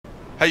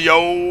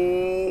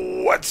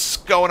Heyo, what's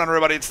going on,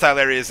 everybody? It's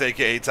Tylarious,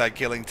 aka Ty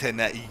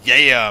Killington.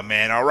 Yeah,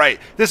 man. All right,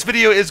 this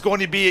video is going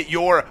to be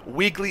your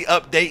weekly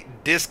update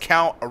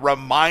discount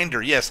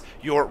reminder. Yes,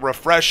 your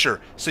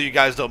refresher, so you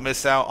guys don't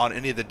miss out on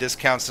any of the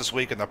discounts this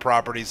week in the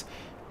properties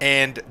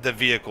and the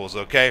vehicles.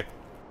 Okay.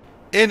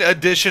 In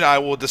addition, I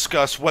will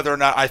discuss whether or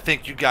not I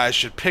think you guys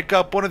should pick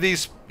up one of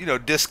these,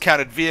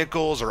 discounted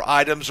vehicles or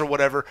items or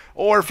whatever,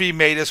 or if you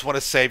may just want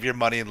to save your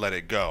money and let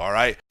it go. All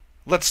right.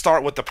 Let's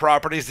start with the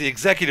properties. The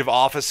executive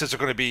offices are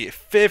going to be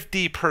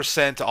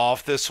 50%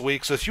 off this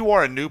week. So if you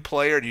are a new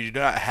player and you do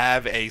not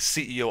have a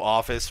CEO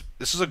office,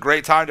 this is a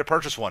great time to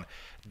purchase one.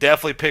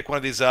 Definitely pick one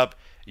of these up.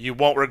 You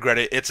won't regret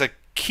it. It's a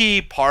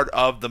key part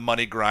of the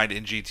money grind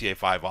in GTA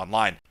 5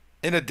 Online.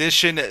 In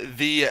addition,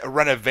 the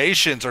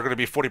renovations are going to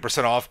be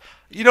 40% off.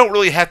 You don't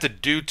really have to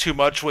do too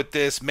much with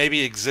this.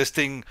 Maybe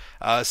existing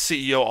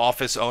CEO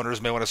office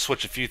owners may want to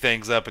switch a few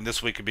things up, and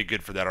this week could be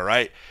good for that, all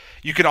right?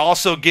 You can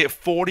also get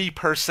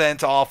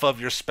 40% off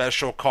of your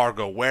special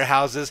cargo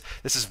warehouses.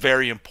 This is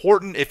very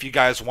important if you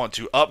guys want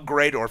to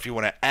upgrade or if you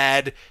want to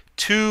add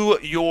to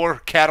your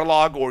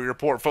catalog or your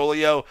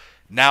portfolio.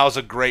 Now is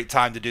a great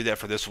time to do that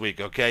for this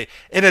week, okay?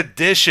 In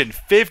addition,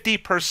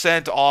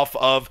 50% off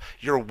of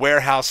your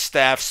warehouse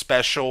staff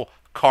special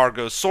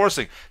cargo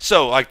sourcing.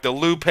 So, like the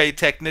Lupe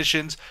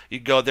technicians, you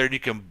go there and you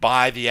can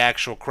buy the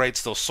actual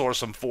crates. They'll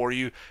source them for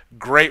you.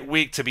 Great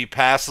week to be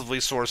passively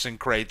sourcing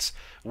crates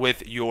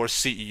with your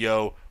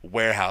CEO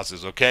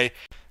warehouses, okay?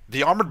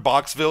 The Armored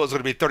Boxville is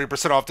going to be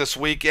 30% off this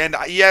week, and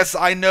yes,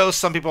 I know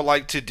some people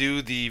like to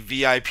do the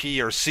VIP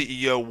or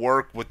CEO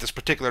work with this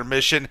particular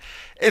mission.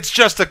 It's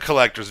just a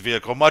collector's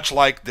vehicle, much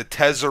like the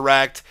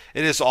Tesseract.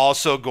 It is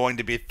also going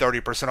to be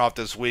 30% off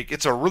this week.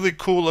 It's a really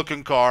cool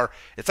looking car.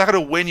 It's not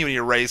going to win you any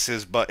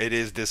races, but it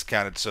is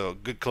discounted, so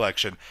good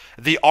collection.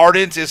 The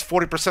Ardent is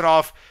 40%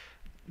 off.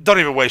 Don't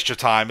even waste your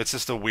time. It's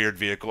just a weird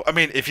vehicle. I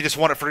mean, if you just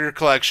want it for your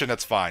collection,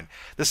 that's fine.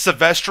 The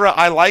Silvestra,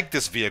 I like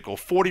this vehicle.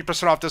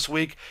 40% off this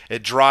week.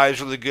 It drives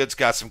really good. It's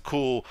got some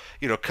cool,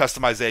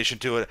 customization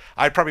to it.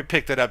 I'd probably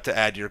pick that up to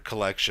add to your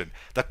collection.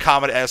 The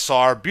Comet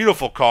SR,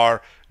 beautiful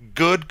car.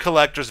 Good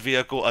collector's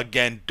vehicle.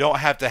 Again, don't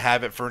have to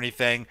have it for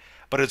anything,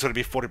 but it's going to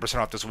be 40%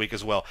 off this week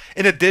as well.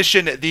 In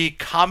addition, the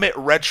Comet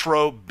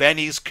Retro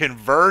Benny's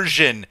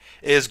conversion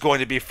is going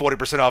to be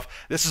 40% off.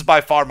 This is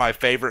by far my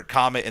favorite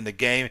Comet in the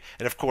game,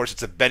 and of course,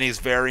 it's a Benny's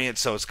variant,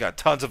 so it's got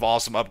tons of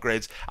awesome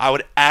upgrades. I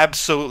would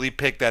absolutely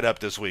pick that up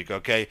this week,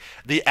 okay?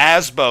 The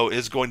Asbo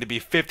is going to be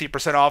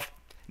 50% off.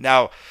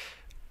 Now,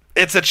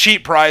 it's a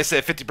cheap price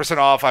at 50%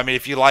 off. I mean,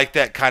 if you like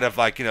that kind of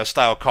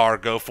style car,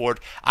 go for it.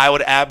 I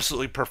would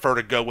absolutely prefer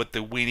to go with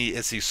the Weenie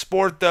Issy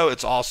Sport, though.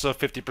 It's also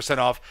 50%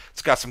 off.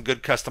 It's got some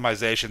good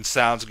customization,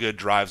 sounds good,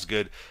 drives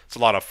good. It's a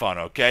lot of fun,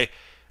 okay?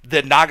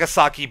 The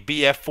Nagasaki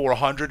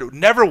BF400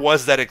 never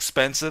was that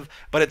expensive,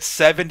 but it's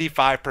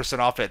 75%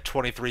 off at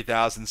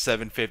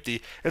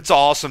 $23,750. It's an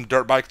awesome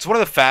dirt bike. It's one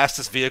of the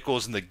fastest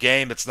vehicles in the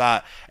game. It's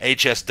not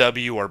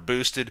HSW or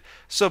boosted,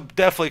 so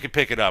definitely you can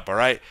pick it up, all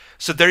right?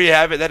 So there you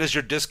have it. That is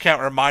your discount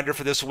reminder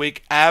for this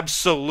week.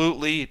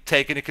 Absolutely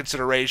take into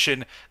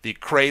consideration the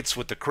crates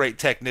with the crate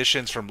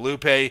technicians from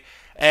Lupe.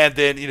 And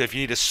then, if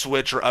you need to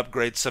switch or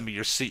upgrade some of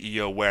your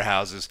CEO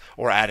warehouses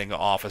or adding an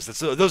office,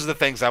 those are the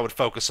things I would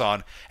focus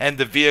on. And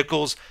the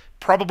vehicles,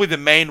 probably the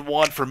main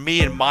one for me,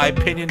 in my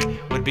opinion,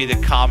 would be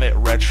the Comet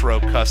Retro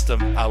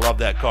Custom. I love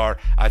that car.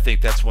 I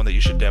think that's one that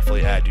you should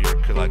definitely add to your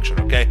collection,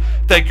 okay?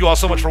 Thank you all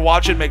so much for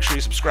watching. Make sure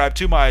you subscribe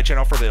to my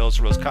channel for the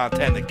Illustrated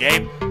content in the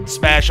game.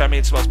 Smash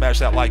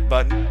that like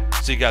button.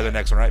 See you guys in the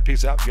next one, all right?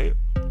 Peace out. Yeah.